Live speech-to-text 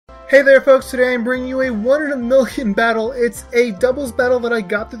Hey there folks, today I'm bringing you a 1 in a million battle. It's a doubles battle that I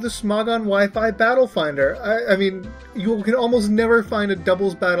got through the Smogon Wi-Fi Battle Finder. I mean, you can almost never find a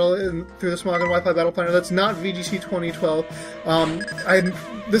doubles battle through the Smogon Wi-Fi Battle Finder that's not VGC 2012.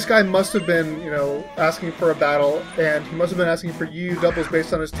 This guy must have been, asking for a battle, and he must have been asking for UU doubles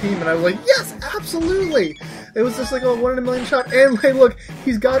based on his team, and I was like, yes, absolutely! It was just like a 1 in a million shot, and hey, look,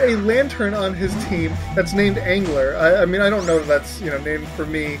 he's got a Lanturn on his team that's named Angler. I mean, I don't know if that's, named for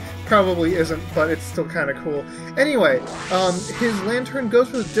me. Probably isn't, but it's still kind of cool. Anyway, his Lanturn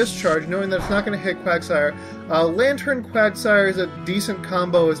goes with Discharge, knowing that it's not going to hit Quagsire. Lanturn Quagsire is a decent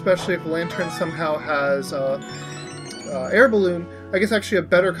combo, especially if Lanturn somehow has Air Balloon. I guess actually a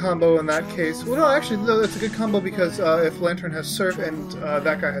better combo in that case. Well, no, actually, no, it's a good combo because if Lanturn has Surf and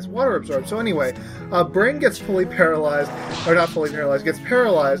that guy has Water Absorb. So anyway, Brain gets fully paralyzed, or not fully paralyzed, gets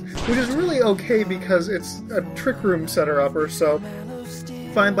paralyzed, which is really okay because it's a Trick Room setter-upper, so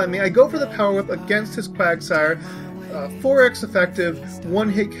fine by me. I go for the Power Whip against his Quagsire. 4x effective,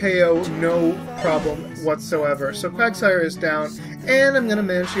 1-hit KO, no problem whatsoever. So Quagsire is down, and I'm going to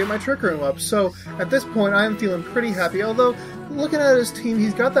manage to get my Trick Room up. So at this point, I am feeling pretty happy, although looking at his team,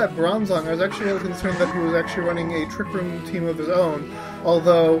 he's got that Bronzong. I was actually a little concerned that he was actually running a Trick Room team of his own,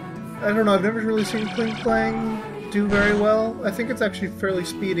 although, I don't know, I've never really seen Kling Klang do very well. I think it's actually fairly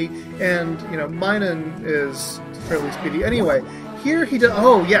speedy, and, Minun is fairly speedy. Anyway, here he does,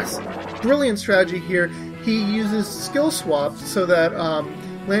 oh yes, brilliant strategy here. He uses Skill Swap so that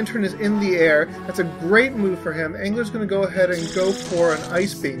Lanturn is in the air. That's a great move for him. Angler's going to go ahead and go for an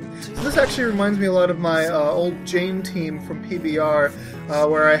Ice Beam. So this actually reminds me a lot of my old Jane team from PBR,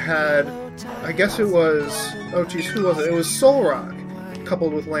 where I had, I guess it was, oh geez, who was it? It was Solrock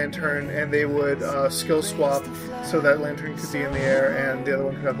coupled with Lanturn, and they would Skill Swap so that Lanturn could be in the air and the other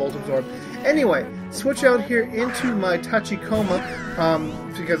one could have Volt Absorb. Anyway, switch out here into my Tachikoma,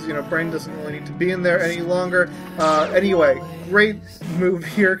 because, Brain doesn't really need to be in there any longer. Anyway, great move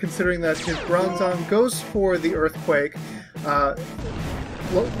here, considering that his Bronzong goes for the Earthquake.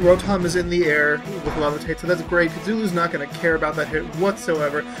 Rotom is in the air with Levitate, so that's great. Kazulu's not going to care about that hit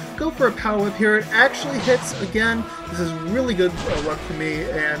whatsoever. Go for a Power Whip here. It actually hits again. This is really good luck for me,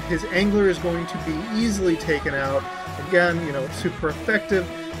 and his Angler is going to be easily taken out. Again, super effective.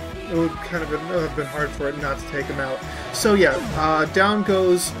 It would kind of have been hard for it not to take him out. So yeah, down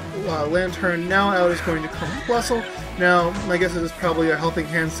goes Lanturn. Now out is going to come Plusle. Now, my guess is it's probably a Helping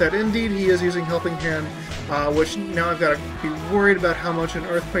Hand set. Indeed, he is using Helping Hand, which now I've got to be worried about how much an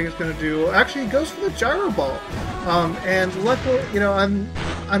Earthquake is going to do. Actually, he goes for the Gyro Ball. And luckily,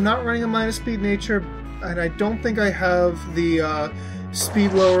 I'm not running a minus speed nature, and I don't think I have the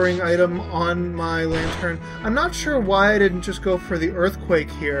speed lowering item on my Lanturn. I'm not sure why I didn't just go for the Earthquake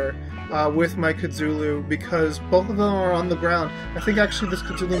here with my Kazulu, because both of them are on the ground. I think actually this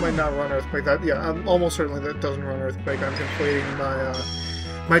Kazulu might not run Earthquake. I'm almost certainly that it doesn't run Earthquake. I'm conflating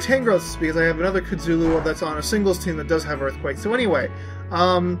my Tangrowths because I have another Kazulu that's on a singles team that does have Earthquake. So anyway,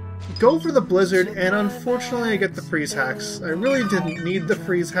 go for the Blizzard, and unfortunately I get the Freeze Hacks. I really didn't need the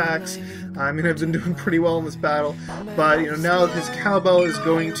Freeze Hacks. I mean, I've been doing pretty well in this battle, but, now his Cowbell is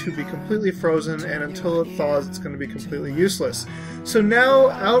going to be completely frozen, and until it thaws, it's going to be completely useless. So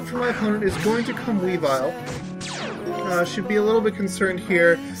now, out for my opponent is going to come Weavile. Should be a little bit concerned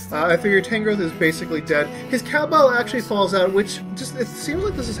here. I figure Tangrowth is basically dead. His Cowbell actually falls out, which it seems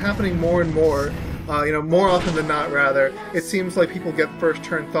like this is happening more and more. More often than not, rather. It seems like people get first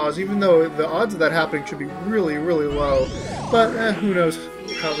turn thaws, even though the odds of that happening should be really, really low. But who knows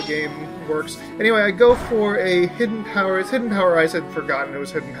how the game works. Anyway, I go for a Hidden Power. It's Hidden Power Ice. I'd forgotten it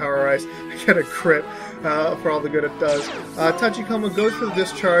was Hidden Power Ice. I get a crit for all the good it does. Tachikoma goes for the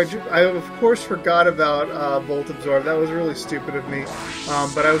Discharge. I, of course, forgot about Volt Absorb. That was really stupid of me.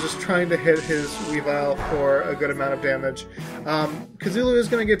 But I was just trying to hit his Weavile for a good amount of damage. Kazulu is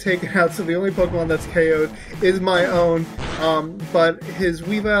going to get taken out, so the only Pokemon that's KO'd is my own. But his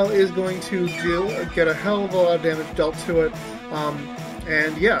Weavile is going to get a hell of a lot of damage dealt to it.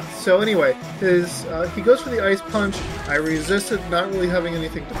 And yeah, so anyway, he goes for the Ice Punch. I resisted, not really having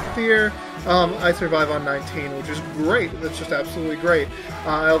anything to fear. I survive on 19, which is great. That's just absolutely great.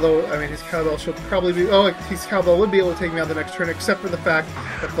 Although, I mean, his Cowbell should probably be... Oh, his Cowbell would be able to take me out the next turn, except for the fact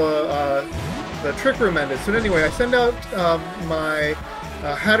that the Trick Room ended. So anyway, I send out my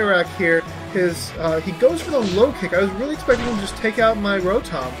Hatterack here. He goes for the Low Kick. I was really expecting him to just take out my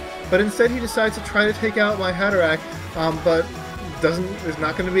Rotom, but instead he decides to try to take out my Hatterack, but is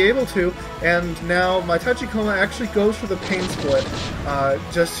not going to be able to, and now my Tachikoma actually goes for the Pain Split.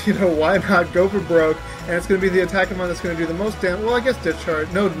 Why not go for broke, and it's going to be the Attack-a-mon that's going to do the most damage. Well, I guess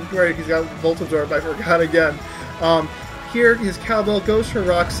Discharge. No, right, he's got Volt Absorb, I forgot again. Here, his cowbell goes for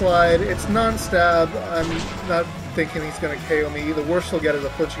rock slide. It's non-stab. I'm not thinking he's going to KO me. The worst he'll get is a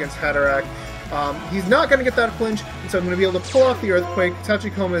flinch against Hatterack. He's not going to get that flinch, and so I'm going to be able to pull off the Earthquake.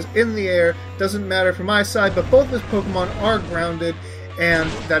 Tachikoma is in the air. Doesn't matter for my side, but both of his Pokemon are grounded, and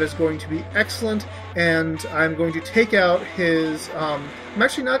that is going to be excellent. And I'm going to take out his... I'm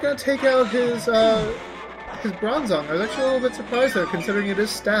actually not going to take out his Bronzong. I was actually a little bit surprised there, considering it is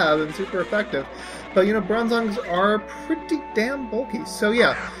stab and super effective. But, you know, Bronzongs are pretty damn bulky. So,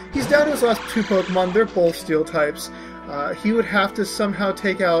 yeah, he's down to his last two Pokemon. They're both Steel types. He would have to somehow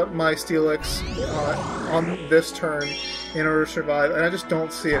take out my Steelix on this turn in order to survive, and I just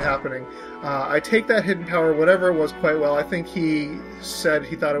don't see it happening. I take that hidden power, whatever it was, quite well. I think he said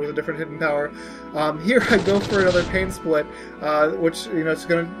he thought it was a different hidden power. Here I go for another Pain Split, which, you know, it's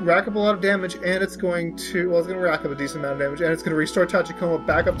going to rack up a lot of damage, and it's going to, well, it's going to rack up a decent amount of damage, and it's going to restore Tachikoma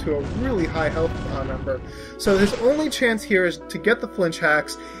back up to a really high health number. So his only chance here is to get the flinch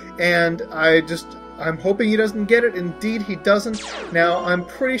hacks, and I'm hoping he doesn't get it. Indeed, he doesn't. Now, I'm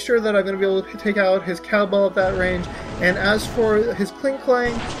pretty sure that I'm going to be able to take out his Cowbell at that range. And as for his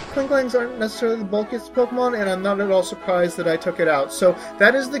Klinklang, Klinklangs aren't necessarily the bulkiest Pokemon, and I'm not at all surprised that I took it out. So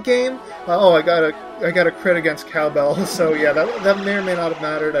that is the game. Oh, I got a crit against Cowbell. So yeah, that may or may not have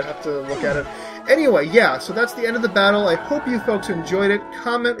mattered. I'd have to look at it. Anyway, yeah, so that's the end of the battle. I hope you folks enjoyed it.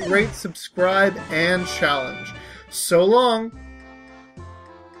 Comment, rate, subscribe, and challenge. So long!